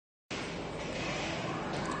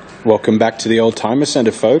Welcome back to the Oldtimer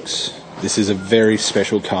Centre, folks. This is a very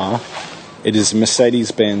special car. It is a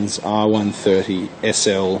Mercedes-Benz R130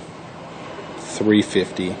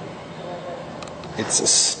 SL350. It's a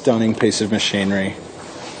stunning piece of machinery.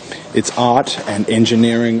 It's art and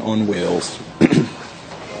engineering on wheels.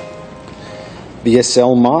 The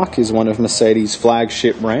SL Mark is one of Mercedes'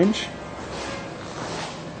 flagship range.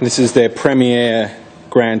 This is their premier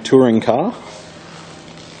Grand Touring car.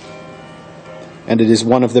 And it is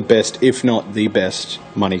one of the best, if not the best,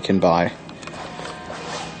 money can buy.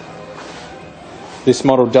 This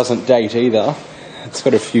model doesn't date either. It's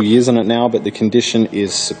got a few years on it now, but the condition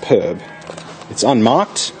is superb. It's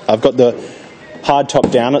unmarked. I've got the hard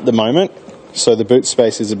top down at the moment, so the boot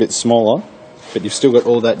space is a bit smaller, but you've still got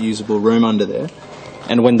all that usable room under there.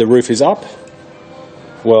 And when the roof is up,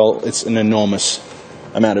 well, it's an enormous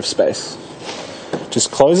amount of space.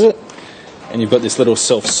 Just close it, and you've got this little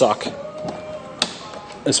self-suck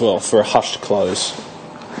as well for a hushed close.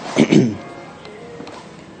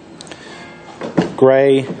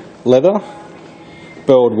 Grey leather,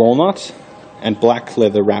 burled walnut, and black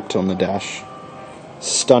leather wrapped on the dash.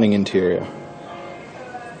 Stunning interior.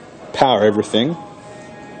 Power everything.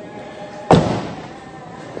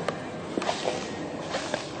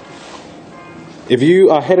 If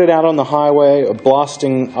you are headed out on the highway or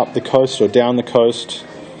blasting up the coast or down the coast,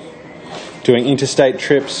 doing interstate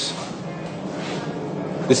trips,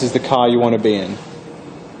 this is the car you want to be in.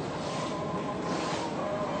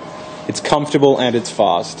 It's comfortable and it's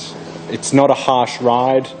fast. It's not a harsh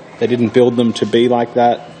ride. They didn't build them to be like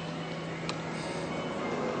that.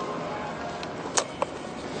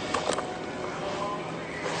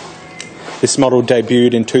 This model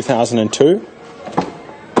debuted in 2002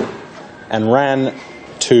 and ran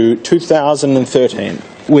to 2013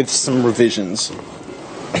 with some revisions.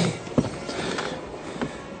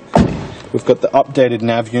 We've got the updated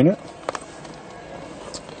nav unit.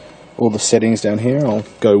 All the settings down here I'll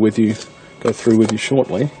go through with you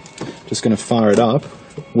shortly. Just going to fire it up.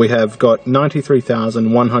 We have got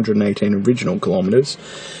 93,118 original kilometres.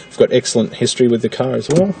 We've got excellent history with the car as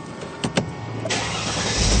well.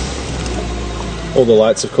 All the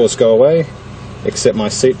lights of course go away, except my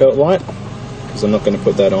seatbelt light, because I'm not going to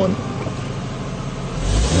put that on.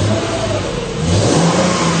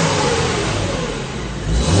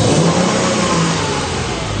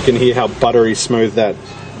 You can hear how buttery smooth that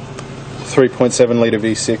 3.7 litre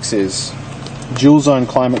V6 is. Dual zone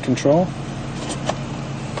climate control.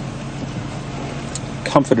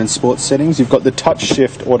 Comfort and sports settings. You've got the touch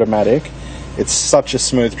shift automatic. It's such a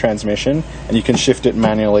smooth transmission, and you can shift it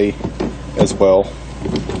manually as well.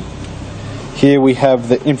 Here we have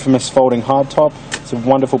the infamous folding hardtop. It's a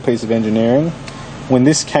wonderful piece of engineering. When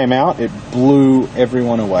this came out, it blew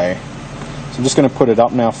everyone away. So I'm just going to put it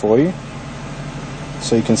up now for you,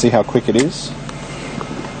 so you can see how quick it is.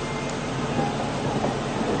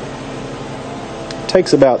 It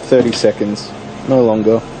takes about 30 seconds, no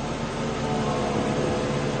longer.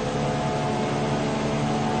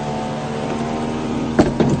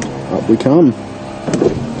 Up we come.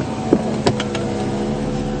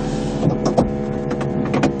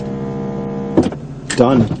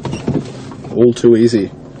 Done. All too easy.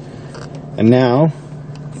 And now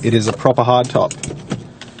it is a proper hardtop.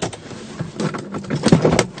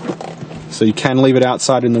 So you can leave it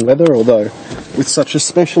outside in the weather, although with such a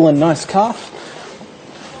special and nice car,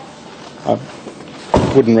 I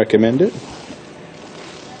wouldn't recommend it.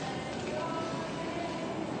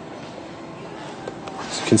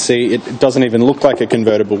 As you can see, it doesn't even look like a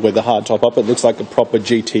convertible with the hardtop up. It looks like a proper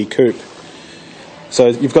GT coupe. So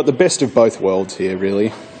you've got the best of both worlds here,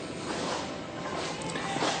 really.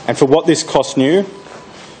 And for what this cost new,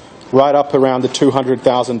 right up around the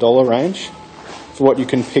 $200,000 range, for what you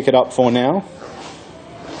can pick it up for now,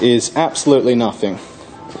 is absolutely nothing.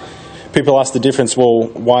 People ask the difference, well,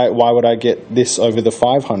 why would I get this over the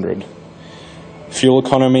 500? Fuel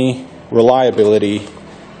economy, reliability,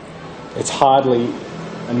 it's hardly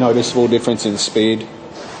a noticeable difference in speed.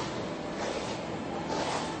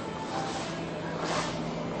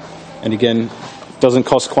 And again, it doesn't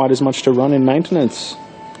cost quite as much to run in maintenance.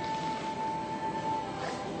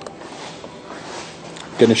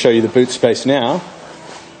 I'm going to show you the boot space now.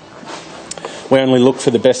 We only look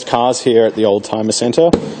for the best cars here at the Oldtimer Centre.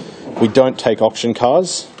 We don't take auction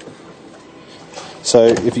cars. So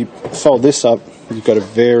if you fold this up, you've got a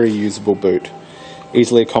very usable boot.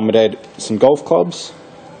 Easily accommodate some golf clubs,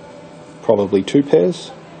 probably 2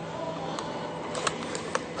 pairs.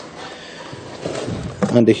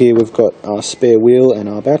 Under here we've got our spare wheel and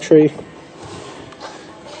our battery.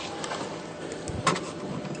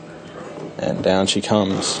 And down she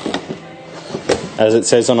comes. As it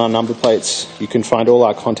says on our number plates, you can find all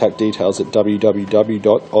our contact details at www.old.com.au.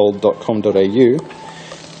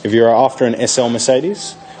 If you're after an SL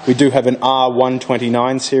Mercedes, we do have an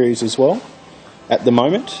R129 series as well at the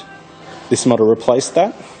moment. This model replaced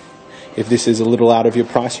that. If this is a little out of your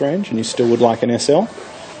price range and you still would like an SL.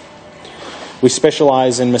 We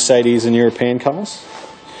specialise in Mercedes and European cars.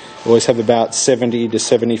 We always have about 70 to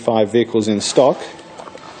 75 vehicles in stock,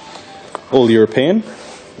 all European,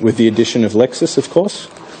 with the addition of Lexus, of course.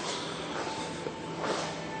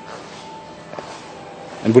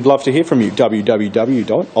 And we'd love to hear from you,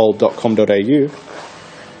 www.old.com.au.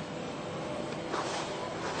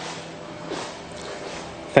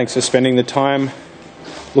 Thanks for spending the time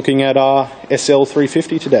looking at our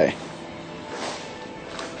SL350 today.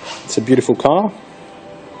 It's a beautiful car,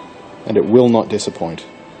 and it will not disappoint.